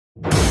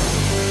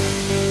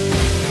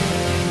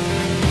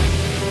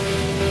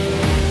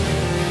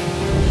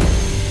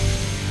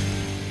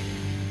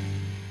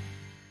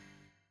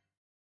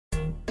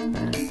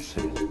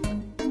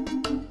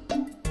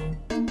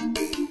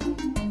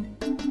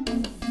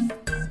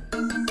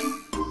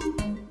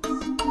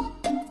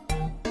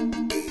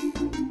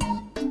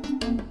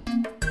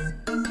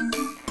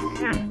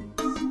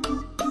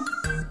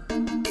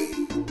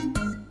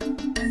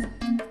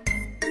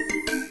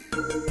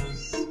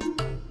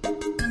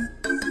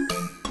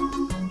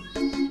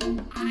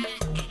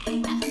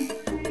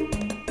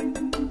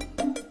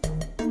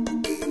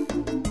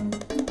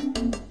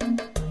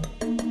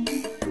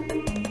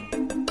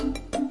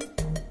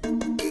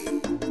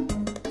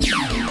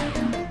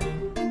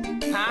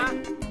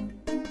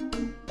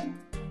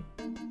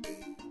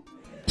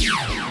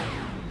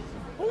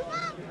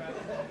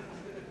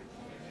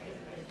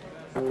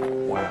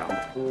Wow.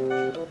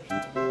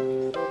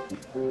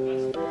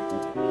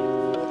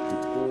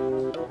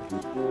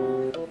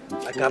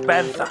 Like a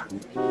panther.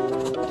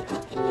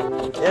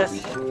 Yes.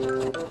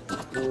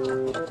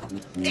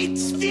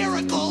 It's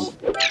spherical!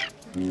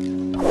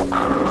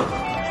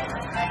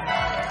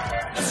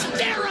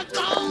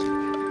 Spherical!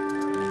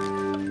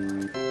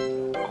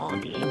 Oh,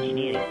 the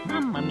engineering.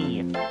 Mamma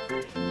mia.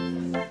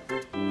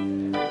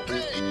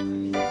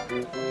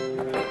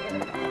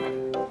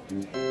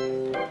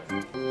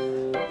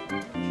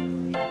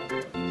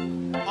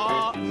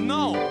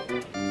 No.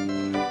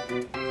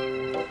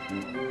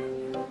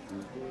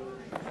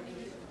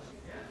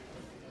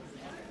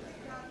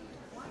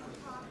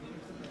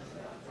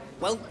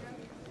 Well,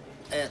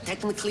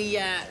 technically,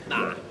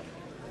 nah.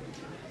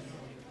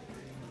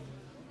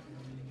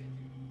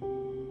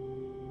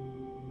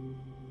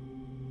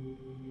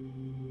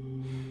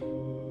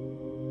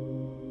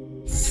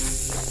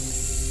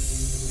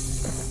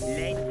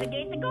 Let's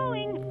get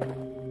going.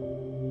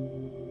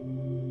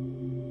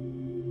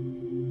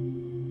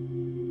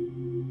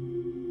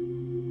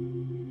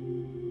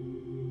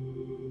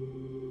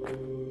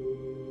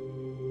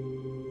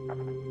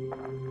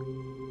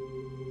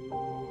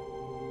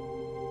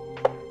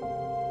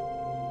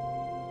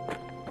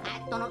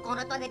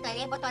 Kono to nito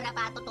rin, boto na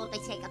patututay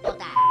siya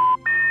katuda.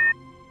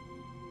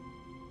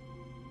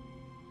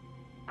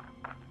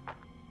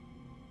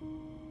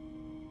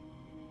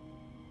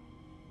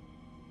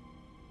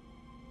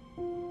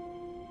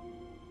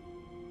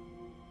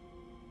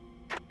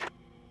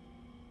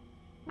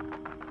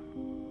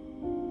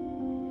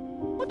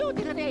 Ano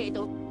tira na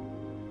ito?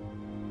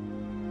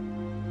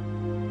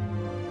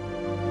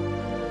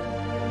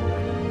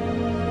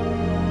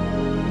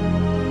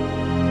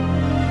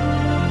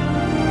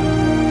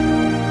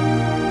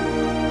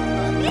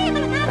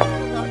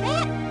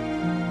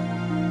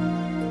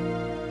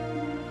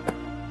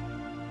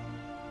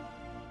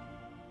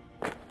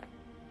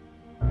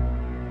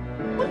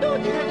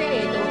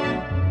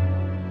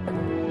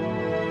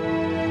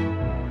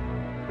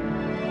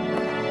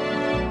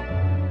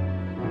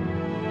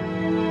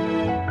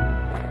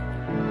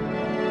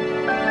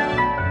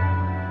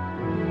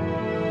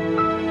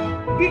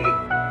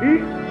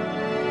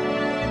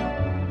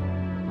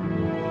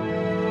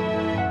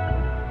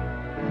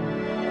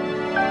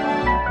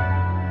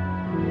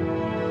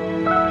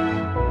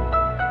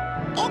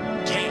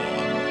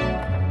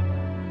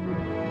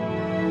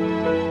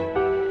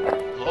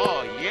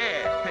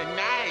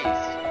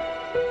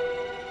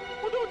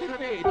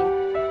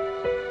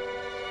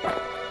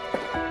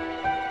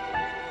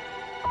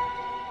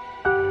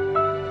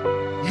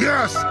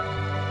 Yes!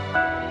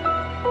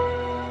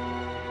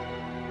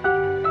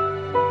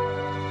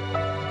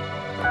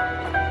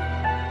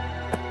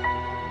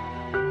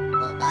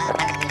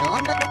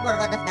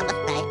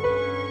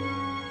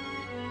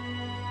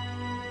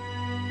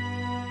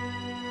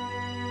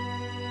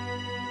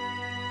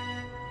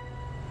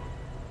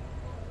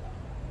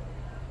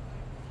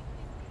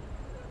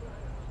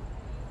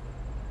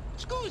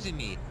 Excuse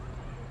me.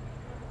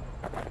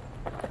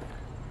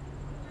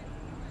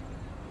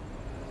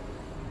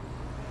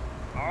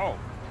 Oh.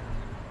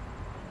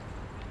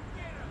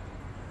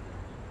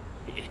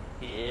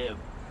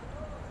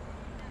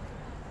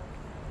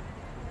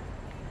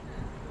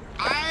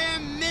 I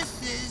am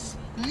Mrs.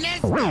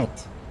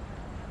 Nesbit.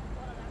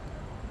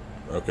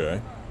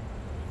 Okay.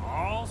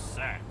 All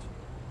set.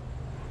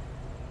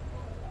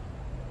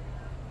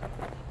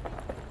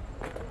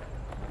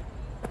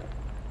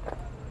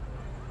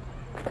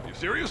 You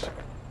serious?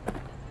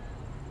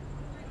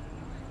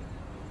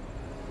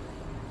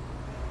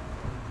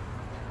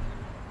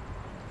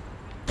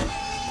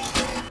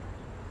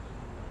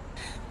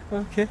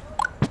 Okay.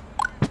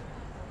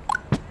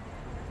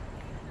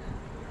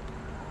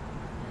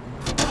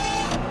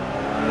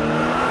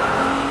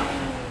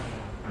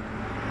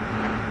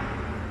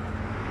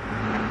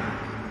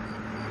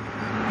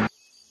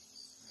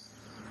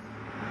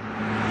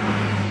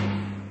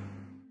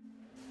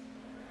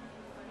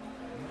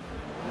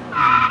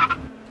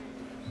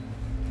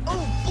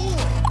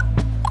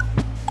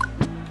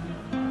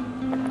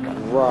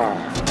 Wow.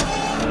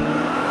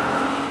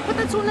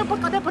 Ba't ang sulang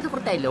pagkadapat sa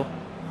portelo?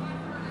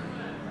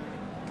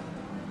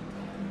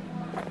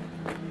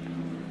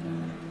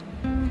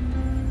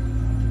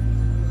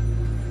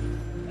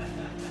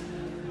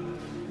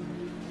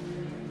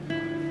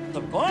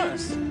 Of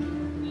course.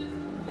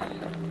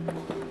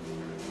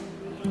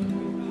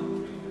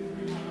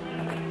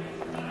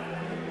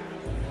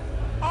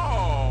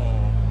 Oh!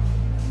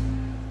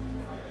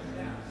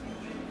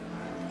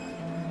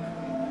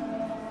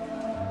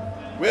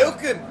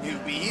 Welcome,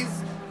 newbies.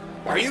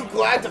 Are you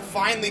glad to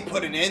finally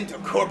put an end to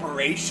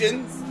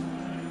corporations?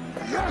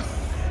 Yes!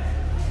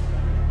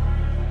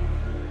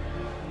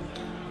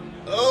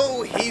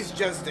 Oh, he's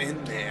just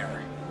in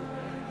there.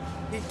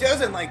 He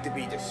doesn't like to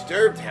be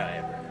disturbed,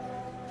 however.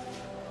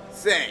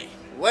 Say,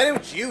 why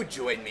don't you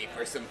join me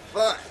for some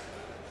fun?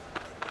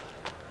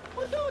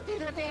 Ano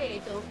tira na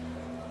ito?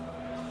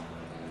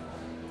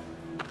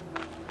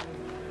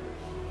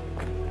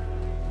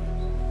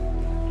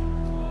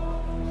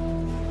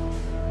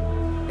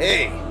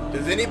 Hey,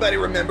 does anybody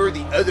remember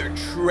the other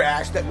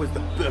trash that was the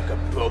Book of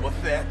Boba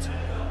Fett?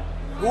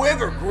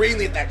 Whoever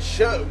greenlit that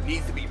show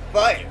needs to be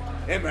fired,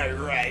 am I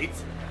right?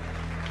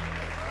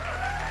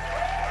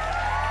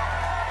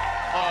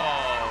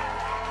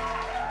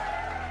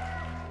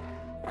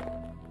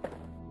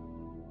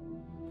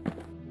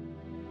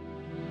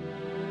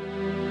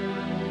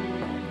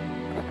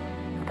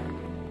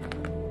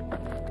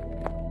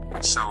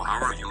 So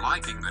how are you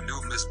liking the new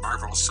Miss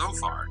Marvel so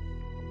far?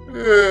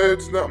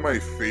 It's not my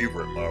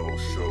favorite Marvel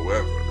show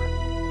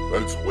ever,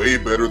 but it's way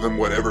better than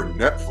whatever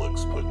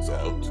Netflix puts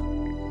out.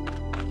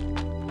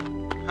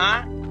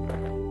 Huh?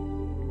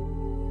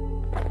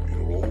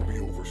 It'll all be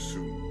over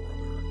soon,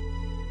 brother.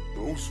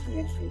 Those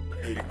fools will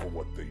pay for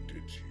what they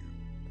did to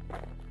you.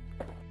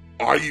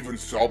 I even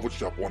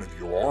salvaged up one of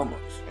your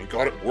armors and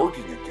got it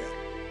working again.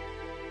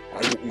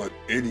 I won't let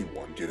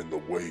anyone get in the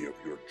way of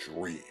your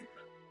dream.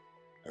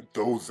 And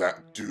those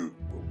that do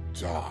will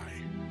die.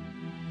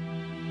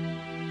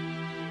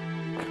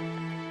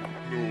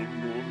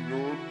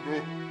 No.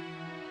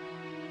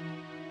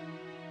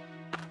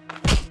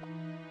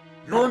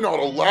 You're not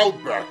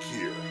allowed back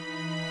here.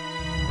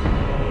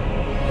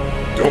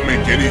 Don't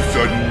make any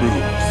sudden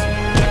moves.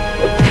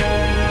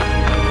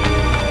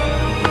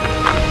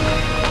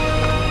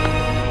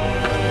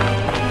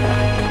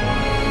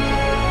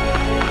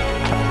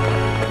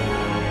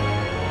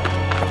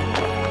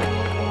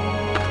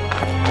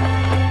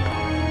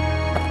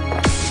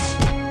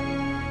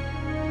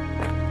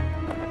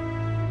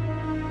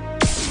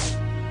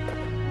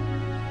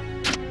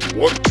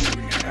 What do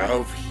we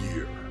have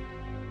here?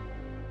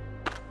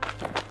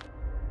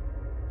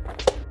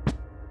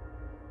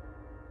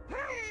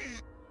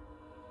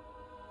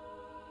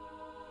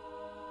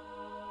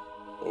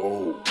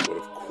 Oh, but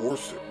of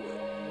course it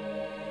will.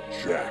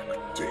 Jack